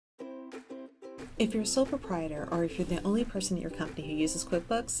If you're a sole proprietor or if you're the only person at your company who uses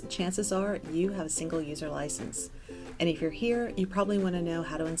QuickBooks, chances are you have a single user license. And if you're here, you probably want to know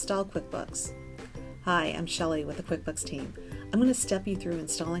how to install QuickBooks. Hi, I'm Shelley with the QuickBooks team. I'm going to step you through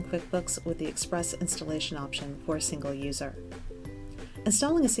installing QuickBooks with the Express installation option for a single user.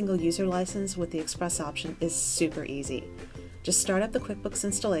 Installing a single user license with the Express option is super easy. Just start up the QuickBooks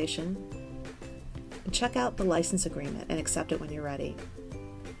installation and check out the license agreement and accept it when you're ready.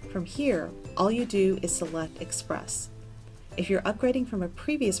 From here, all you do is select Express. If you're upgrading from a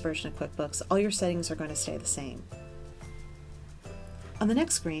previous version of QuickBooks, all your settings are going to stay the same. On the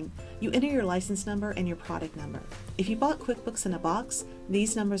next screen, you enter your license number and your product number. If you bought QuickBooks in a box,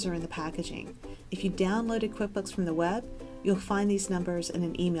 these numbers are in the packaging. If you downloaded QuickBooks from the web, you'll find these numbers in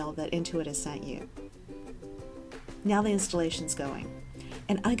an email that Intuit has sent you. Now the installation's going.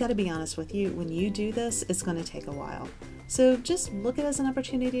 And I gotta be honest with you, when you do this, it's going to take a while. So just look at it as an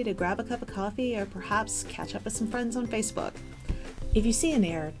opportunity to grab a cup of coffee or perhaps catch up with some friends on Facebook. If you see an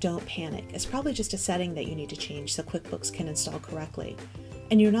error, don't panic. It's probably just a setting that you need to change so QuickBooks can install correctly.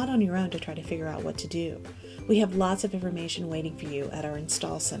 And you're not on your own to try to figure out what to do. We have lots of information waiting for you at our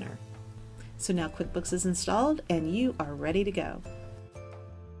Install Center. So now QuickBooks is installed and you are ready to go.